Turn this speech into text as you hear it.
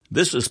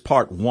This is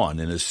part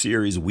one in a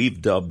series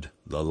we've dubbed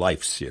the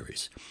Life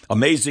Series.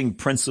 Amazing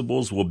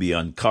principles will be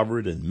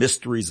uncovered and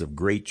mysteries of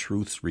great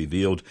truths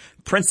revealed,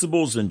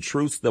 principles and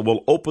truths that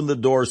will open the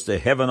doors to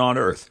heaven on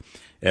earth,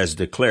 as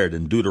declared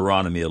in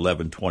Deuteronomy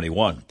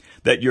 11:21,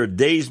 that your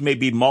days may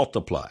be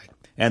multiplied,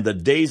 and the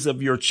days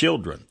of your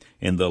children,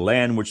 in the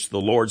land which the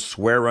Lord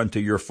sware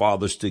unto your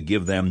fathers to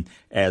give them,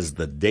 as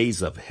the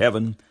days of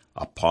heaven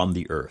upon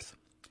the earth.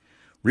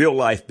 Real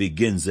life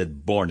begins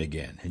at born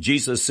again.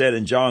 Jesus said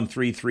in John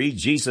 3:3,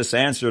 Jesus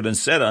answered and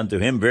said unto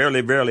him,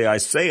 Verily, verily, I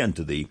say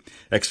unto thee,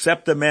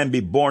 except a man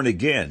be born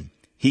again,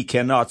 he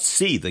cannot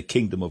see the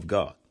kingdom of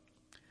God.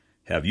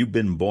 Have you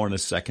been born a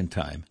second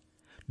time?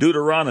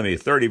 Deuteronomy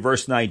 30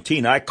 verse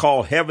 19, I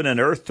call heaven and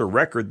earth to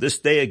record this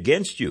day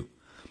against you,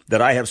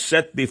 that I have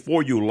set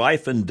before you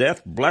life and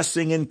death,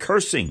 blessing and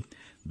cursing.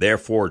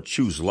 Therefore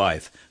choose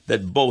life,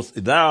 that both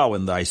thou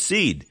and thy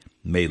seed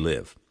may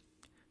live.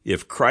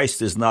 If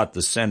Christ is not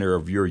the center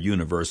of your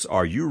universe,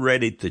 are you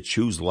ready to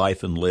choose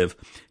life and live?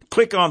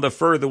 Click on the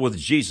Further with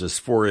Jesus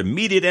for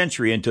immediate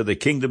entry into the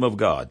kingdom of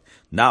God.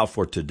 Now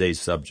for today's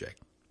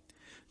subject.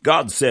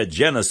 God said,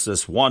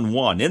 Genesis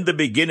 1:1, in the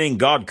beginning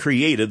God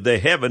created the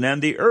heaven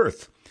and the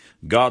earth.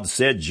 God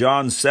said,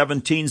 John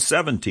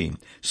 17:17,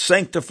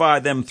 sanctify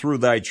them through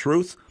thy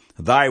truth.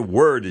 Thy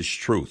word is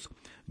truth.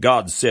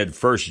 God said,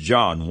 1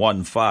 John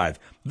 1:5,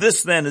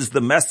 this then is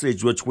the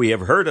message which we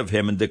have heard of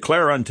him and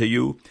declare unto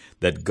you,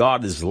 that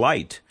God is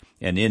light,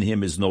 and in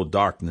him is no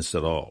darkness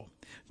at all.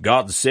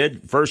 God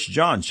said, 1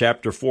 John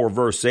chapter 4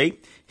 verse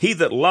 8, he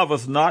that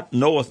loveth not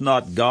knoweth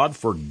not God,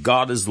 for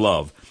God is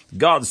love.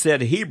 God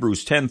said,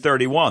 Hebrews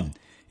 10:31,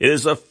 it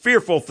is a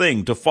fearful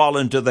thing to fall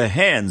into the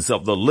hands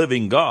of the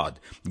living God.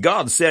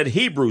 God said,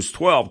 Hebrews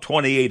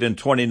 12:28 and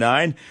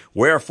 29,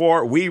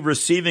 wherefore we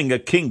receiving a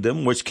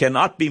kingdom which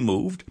cannot be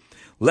moved,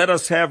 let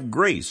us have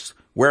grace,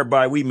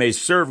 whereby we may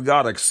serve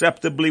God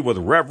acceptably with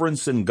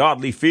reverence and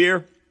godly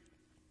fear.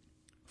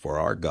 For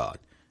our God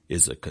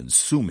is a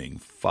consuming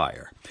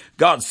fire.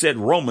 God said,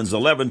 Romans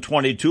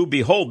 11:22,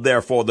 behold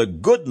therefore the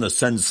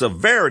goodness and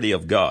severity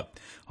of God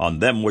on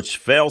them which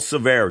fail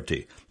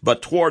severity,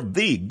 but toward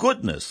thee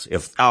goodness,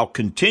 if thou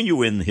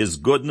continue in his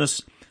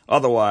goodness,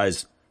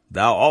 otherwise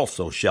thou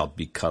also shalt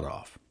be cut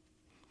off.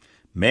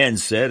 Man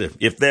said,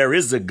 if there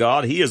is a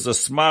God, he is a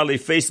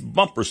smiley-faced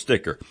bumper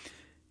sticker,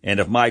 and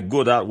if my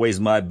good outweighs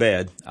my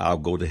bad, I'll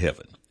go to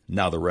heaven.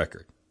 Now the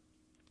record.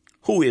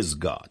 Who is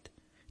God?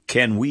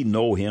 Can we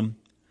know him?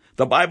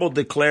 The Bible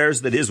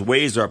declares that his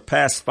ways are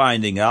past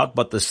finding out,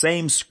 but the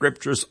same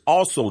scriptures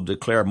also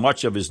declare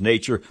much of his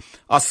nature,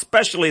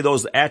 especially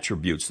those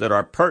attributes that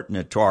are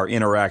pertinent to our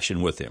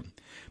interaction with him.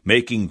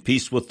 Making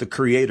peace with the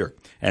Creator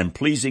and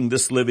pleasing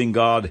this living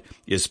God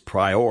is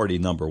priority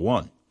number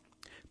one.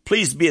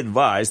 Please be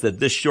advised that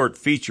this short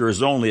feature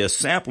is only a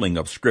sampling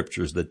of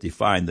scriptures that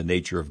define the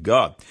nature of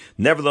God.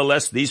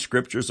 Nevertheless, these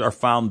scriptures are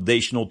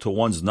foundational to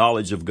one's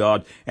knowledge of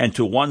God and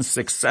to one's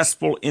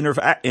successful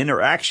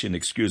interaction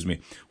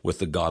with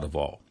the God of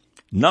all.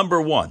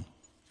 Number one,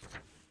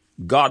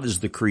 God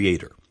is the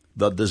creator,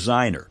 the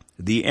designer,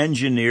 the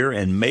engineer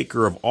and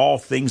maker of all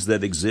things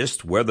that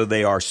exist, whether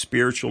they are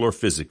spiritual or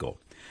physical.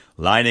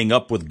 Lining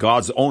up with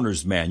God's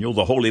owner's manual,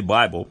 the Holy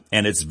Bible,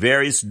 and its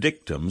various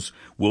dictums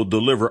will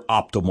deliver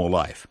optimal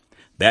life.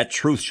 That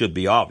truth should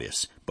be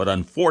obvious, but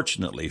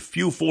unfortunately,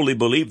 few fully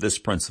believe this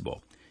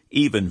principle.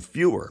 Even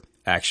fewer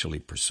actually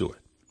pursue it.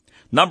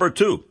 Number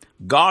two,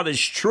 God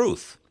is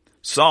truth.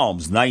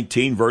 Psalms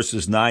 19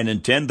 verses 9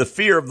 and 10, the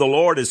fear of the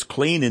Lord is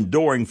clean,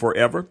 enduring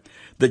forever.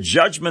 The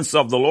judgments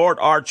of the Lord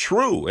are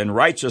true and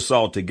righteous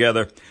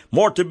altogether.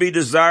 More to be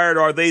desired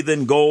are they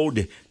than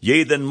gold,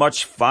 yea, than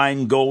much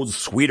fine gold,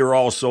 sweeter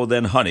also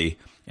than honey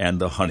and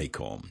the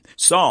honeycomb.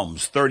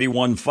 Psalms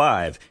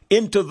 31:5,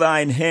 into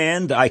thine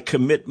hand I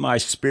commit my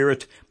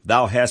spirit.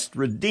 Thou hast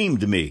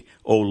redeemed me,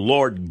 O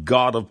Lord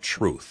God of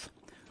truth.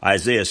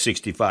 Isaiah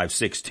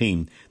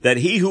 65:16, that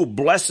he who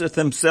blesseth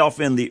himself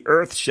in the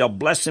earth shall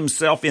bless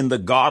himself in the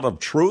God of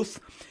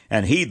truth,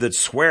 and he that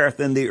sweareth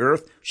in the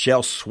earth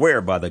shall swear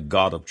by the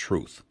God of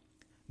truth.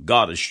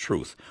 God is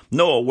truth.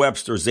 Noah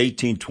Webster's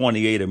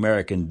 1828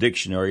 American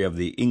Dictionary of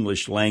the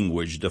English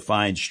Language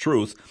defines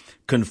truth: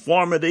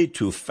 conformity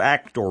to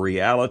fact or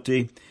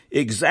reality,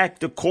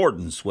 exact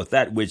accordance with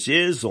that which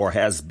is or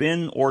has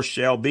been or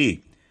shall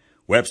be.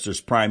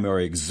 Webster's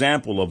primary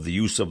example of the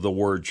use of the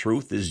word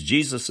truth is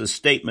Jesus'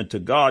 statement to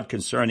God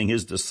concerning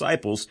his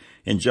disciples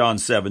in John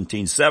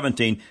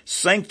 17:17,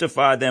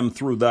 sanctify them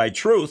through thy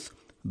truth.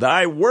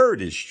 Thy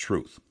word is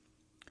truth.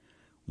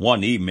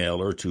 One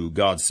emailer to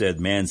God Said,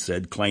 Man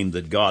Said claimed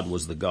that God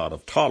was the God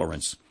of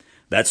tolerance.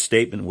 That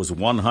statement was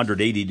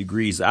 180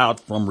 degrees out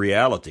from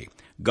reality.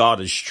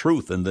 God is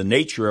truth, and the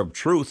nature of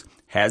truth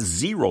has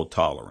zero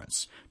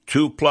tolerance.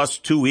 2 plus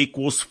 2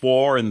 equals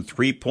 4, and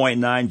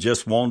 3.9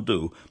 just won't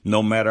do,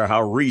 no matter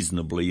how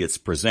reasonably it's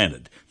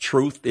presented.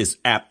 Truth is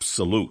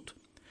absolute.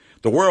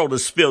 The world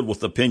is filled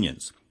with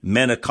opinions.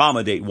 Men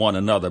accommodate one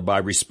another by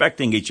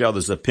respecting each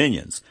other's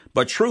opinions.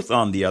 But truth,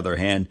 on the other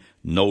hand,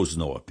 knows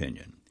no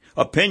opinion.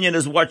 Opinion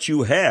is what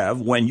you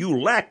have when you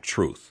lack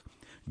truth.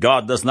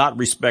 God does not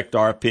respect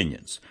our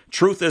opinions.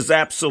 Truth is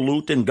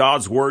absolute, and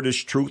God's word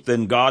is truth,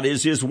 and God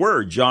is his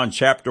word. John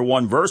chapter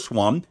 1, verse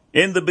 1,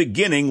 in the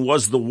beginning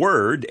was the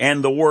Word,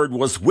 and the Word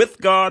was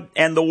with God,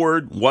 and the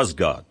Word was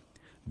God.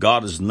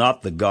 God is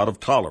not the God of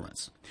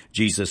tolerance.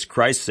 Jesus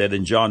Christ said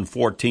in John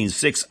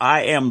 14:6,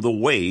 I am the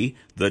way,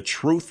 the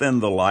truth,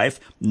 and the life.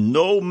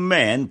 No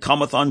man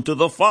cometh unto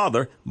the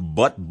Father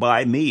but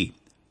by me.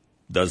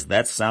 Does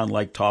that sound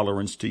like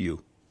tolerance to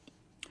you?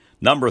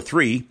 Number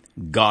 3,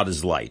 God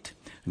is light.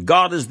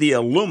 God is the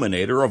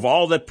illuminator of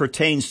all that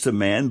pertains to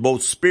man,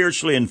 both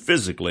spiritually and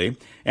physically,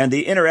 and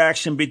the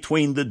interaction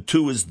between the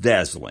two is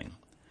dazzling.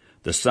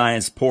 The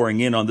science pouring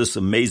in on this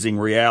amazing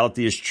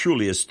reality is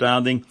truly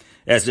astounding,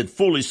 as it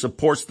fully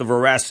supports the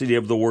veracity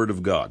of the Word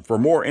of God. For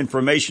more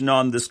information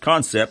on this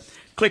concept,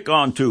 click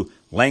on to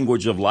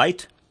Language of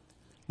Light,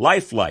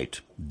 Life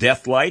Light,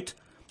 Death Light.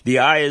 The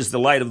eye is the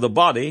light of the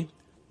body,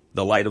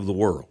 the light of the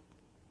world.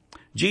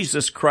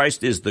 Jesus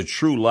Christ is the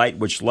true light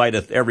which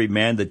lighteth every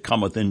man that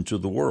cometh into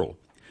the world.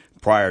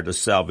 Prior to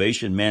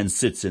salvation, man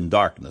sits in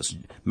darkness.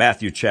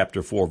 Matthew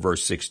chapter 4,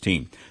 verse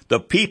 16.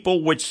 The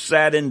people which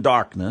sat in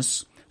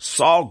darkness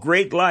saw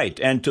great light,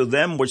 and to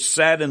them which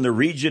sat in the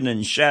region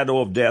and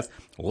shadow of death,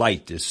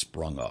 light is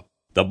sprung up.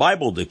 The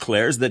Bible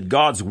declares that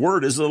God's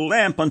word is a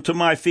lamp unto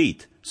my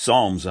feet.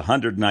 Psalms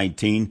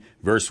 119,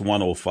 verse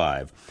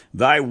 105.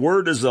 Thy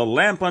word is a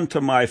lamp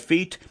unto my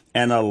feet,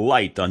 and a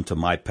light unto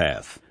my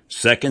path.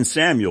 2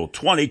 Samuel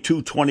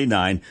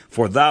 22:29,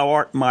 for thou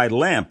art my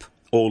lamp,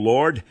 O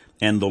Lord,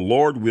 and the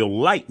Lord will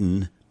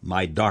lighten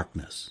my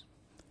darkness.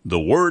 The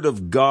Word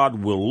of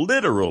God will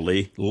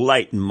literally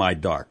lighten my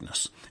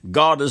darkness.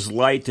 God is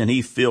light, and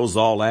he fills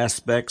all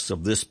aspects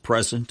of this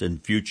present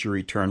and future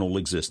eternal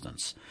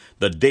existence.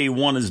 The day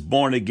one is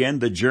born again,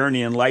 the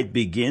journey in light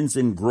begins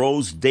and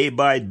grows day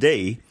by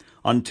day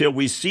until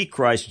we see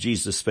Christ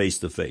Jesus face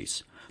to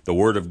face. The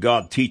Word of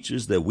God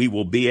teaches that we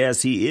will be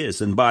as he is,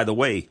 and by the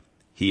way,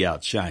 he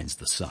outshines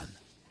the sun.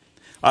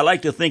 I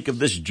like to think of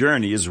this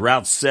journey as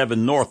Route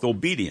 7 North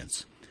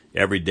obedience.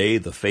 Every day,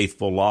 the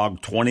faithful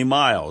log 20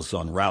 miles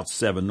on Route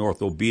 7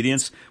 North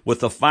obedience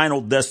with the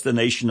final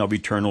destination of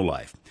eternal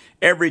life.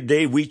 Every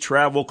day we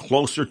travel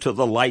closer to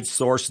the light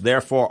source,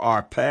 therefore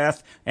our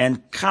path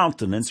and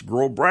countenance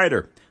grow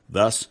brighter.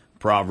 Thus,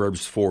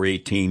 Proverbs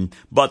 4:18,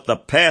 but the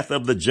path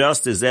of the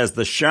just is as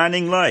the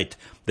shining light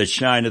that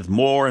shineth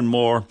more and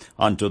more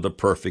unto the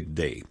perfect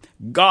day.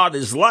 God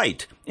is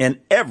light in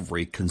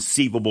every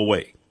conceivable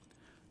way.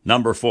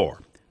 Number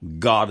 4,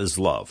 God is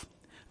love.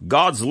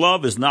 God's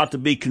love is not to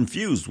be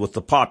confused with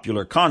the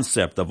popular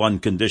concept of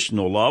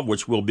unconditional love,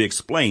 which will be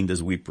explained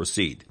as we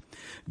proceed.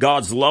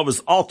 God's love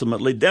is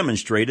ultimately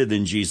demonstrated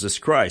in Jesus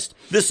Christ.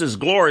 This is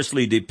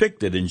gloriously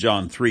depicted in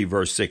John 3,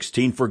 verse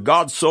 16, for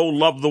God so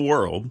loved the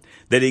world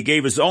that he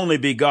gave his only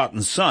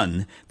begotten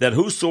Son, that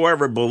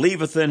whosoever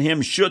believeth in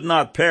him should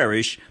not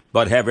perish,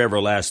 but have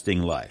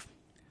everlasting life.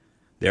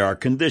 There are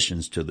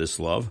conditions to this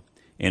love.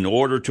 In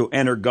order to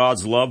enter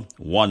God's love,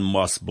 one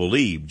must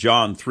believe.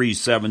 John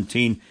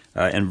 3:17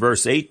 and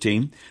verse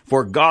 18,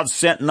 for God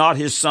sent not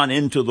his Son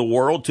into the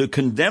world to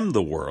condemn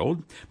the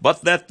world,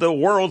 but that the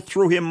world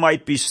through him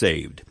might be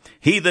saved.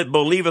 He that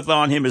believeth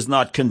on him is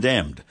not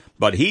condemned,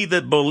 but he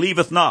that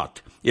believeth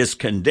not is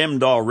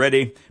condemned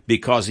already,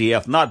 because he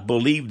hath not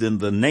believed in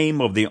the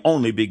name of the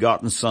only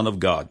begotten Son of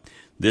God.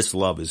 This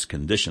love is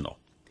conditional.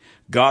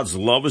 God's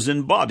love is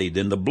embodied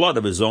in the blood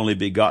of his only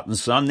begotten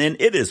Son, and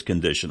it is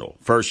conditional.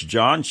 1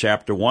 John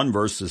chapter 1,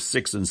 verses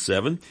 6 and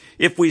 7.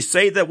 If we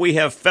say that we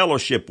have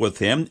fellowship with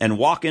him and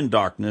walk in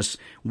darkness,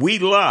 we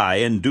lie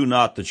and do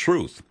not the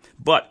truth.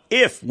 But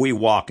if we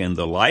walk in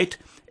the light,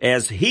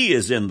 as he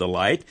is in the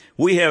light,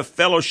 we have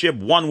fellowship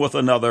one with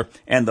another,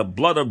 and the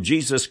blood of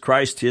Jesus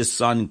Christ his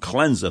Son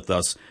cleanseth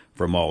us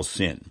from all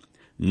sin.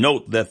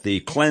 Note that the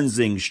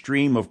cleansing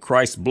stream of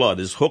Christ's blood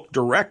is hooked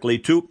directly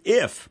to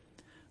if.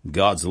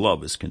 God's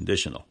love is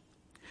conditional.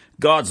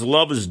 God's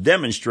love is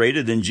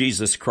demonstrated in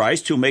Jesus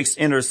Christ, who makes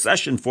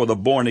intercession for the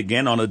born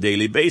again on a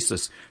daily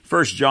basis.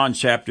 1 John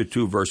chapter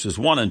 2, verses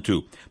 1 and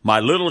 2.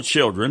 My little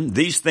children,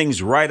 these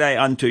things write I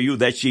unto you,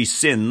 that ye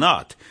sin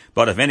not.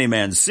 But if any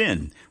man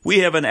sin,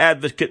 we have an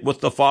advocate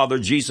with the Father,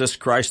 Jesus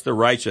Christ the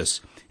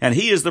righteous. And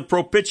he is the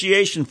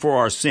propitiation for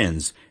our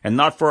sins, and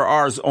not for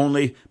ours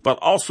only, but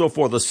also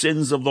for the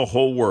sins of the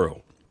whole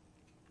world.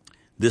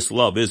 This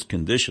love is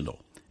conditional,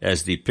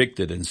 as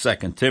depicted in 2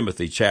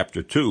 Timothy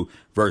chapter 2,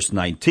 verse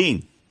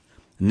 19.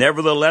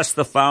 Nevertheless,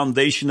 the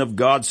foundation of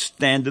God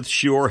standeth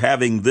sure,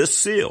 having this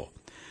seal.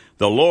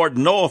 The Lord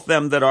knoweth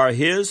them that are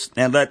his,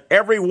 and let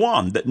every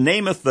one that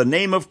nameth the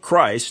name of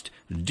Christ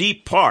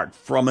depart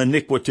from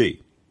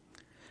iniquity.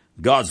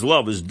 God's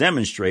love is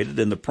demonstrated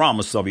in the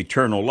promise of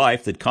eternal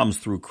life that comes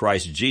through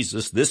Christ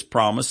Jesus. This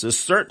promise is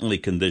certainly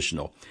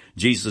conditional.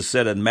 Jesus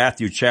said in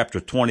Matthew chapter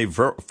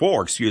 24,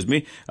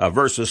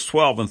 verses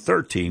 12 and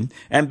 13,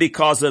 and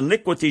because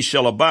iniquity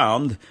shall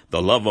abound,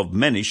 the love of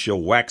many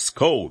shall wax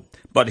cold.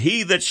 But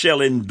he that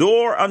shall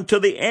endure unto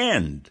the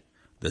end,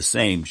 the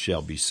same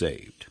shall be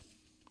saved.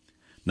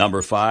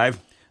 Number 5,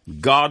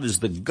 God is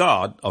the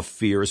God of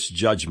fierce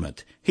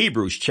judgment.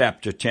 Hebrews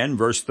chapter 10,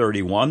 verse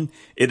 31,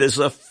 it is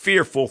a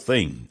fearful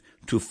thing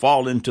to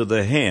fall into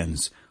the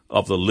hands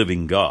of the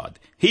living God.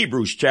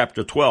 Hebrews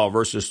chapter 12,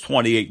 verses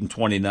 28 and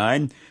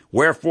 29,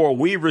 wherefore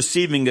we,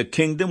 receiving a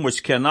kingdom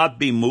which cannot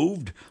be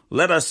moved,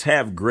 let us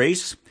have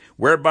grace,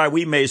 whereby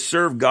we may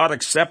serve God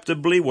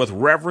acceptably with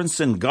reverence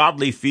and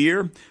godly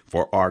fear,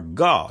 for our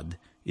God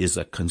is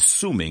a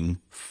consuming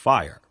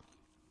fire.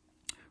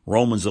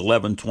 Romans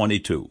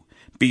 11:22.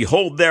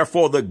 Behold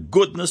therefore the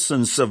goodness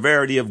and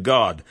severity of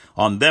God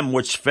on them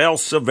which fell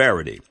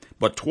severity,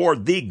 but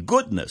toward thee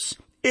goodness,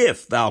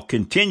 if thou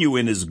continue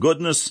in his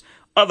goodness,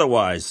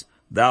 otherwise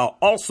thou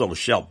also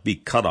shalt be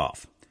cut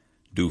off.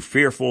 Do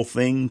fearful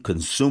thing,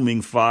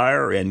 consuming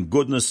fire, and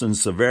goodness and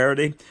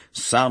severity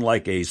sound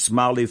like a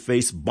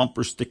smiley-face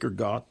bumper sticker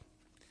God?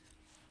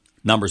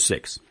 Number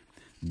 6,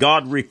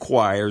 God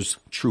requires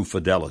true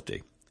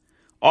fidelity.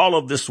 All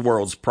of this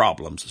world's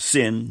problems,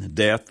 sin,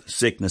 death,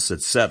 sickness,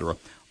 etc.,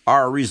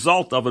 are a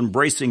result of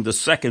embracing the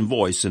second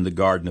voice in the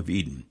Garden of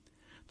Eden.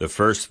 The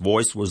first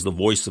voice was the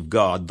voice of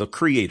God, the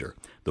Creator,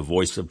 the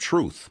voice of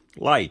truth,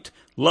 light,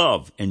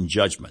 love, and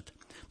judgment.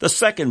 The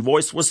second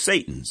voice was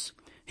Satan's.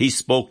 He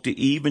spoke to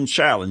Eve and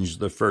challenged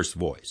the first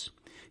voice.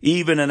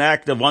 Eve, in an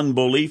act of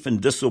unbelief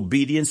and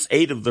disobedience,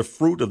 ate of the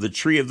fruit of the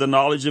tree of the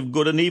knowledge of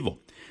good and evil.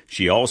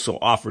 She also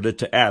offered it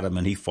to Adam,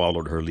 and he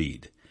followed her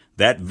lead.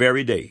 That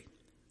very day,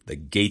 the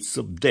gates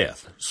of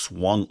death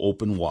swung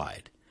open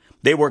wide.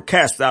 They were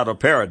cast out of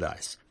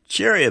paradise.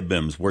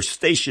 Cherubims were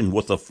stationed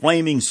with a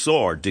flaming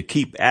sword to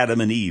keep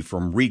Adam and Eve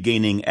from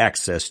regaining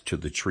access to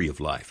the tree of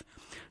life.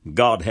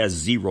 God has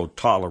zero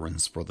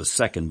tolerance for the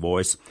second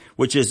voice,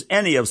 which is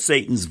any of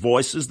Satan's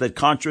voices that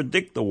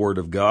contradict the Word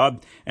of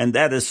God, and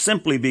that is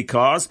simply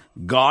because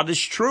God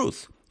is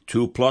truth.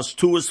 2 plus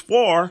 2 is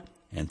 4,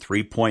 and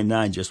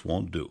 3.9 just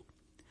won't do.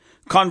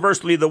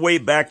 Conversely, the way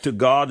back to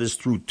God is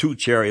through 2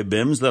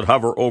 cherubims that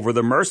hover over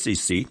the mercy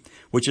seat,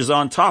 which is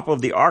on top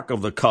of the Ark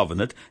of the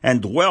Covenant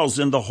and dwells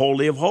in the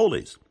Holy of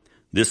Holies.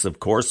 This, of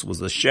course,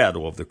 was a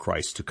shadow of the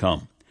Christ to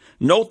come.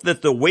 Note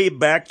that the way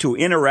back to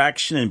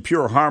interaction in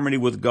pure harmony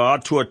with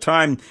God, to a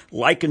time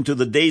likened to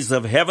the days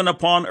of heaven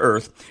upon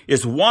earth,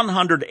 is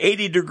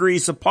 180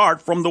 degrees apart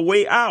from the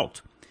way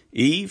out.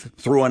 Eve,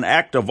 through an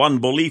act of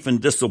unbelief and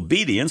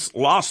disobedience,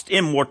 lost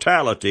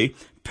immortality,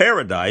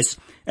 paradise,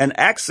 and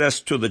access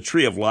to the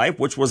tree of life,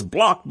 which was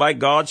blocked by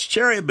God's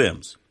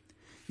cherubims.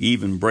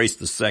 Eve embraced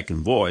the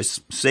second voice,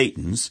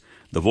 Satan's,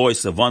 the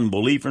voice of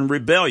unbelief and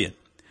rebellion.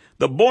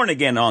 The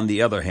born-again, on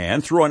the other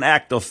hand, through an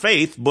act of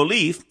faith,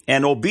 belief,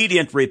 and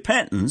obedient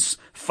repentance,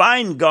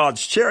 find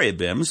God's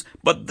cherubims,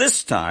 but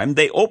this time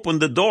they open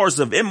the doors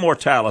of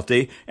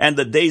immortality and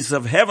the days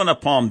of heaven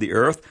upon the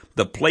earth,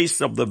 the place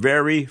of the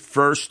very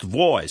first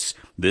voice.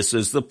 This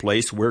is the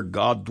place where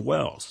God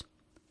dwells.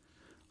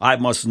 I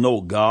must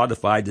know God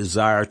if I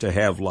desire to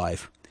have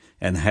life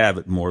and have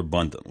it more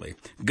abundantly.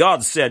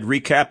 God said,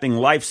 recapping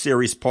Life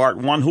Series Part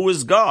 1, who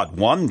is God?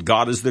 1,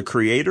 God is the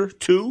Creator.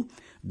 2,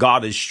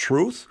 God is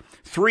truth.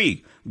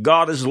 3,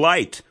 God is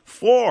light.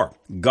 4,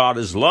 God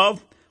is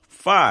love.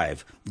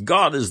 5,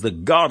 God is the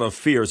God of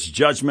fierce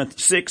judgment.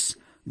 6,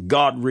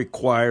 God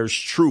requires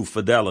true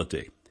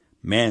fidelity.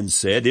 Man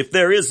said, if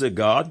there is a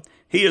God,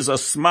 he is a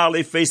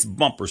smiley-face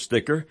bumper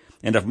sticker,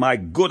 and if my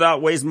good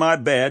outweighs my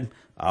bad,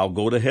 I'll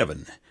go to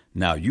heaven.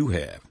 Now you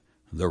have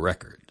the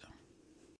record.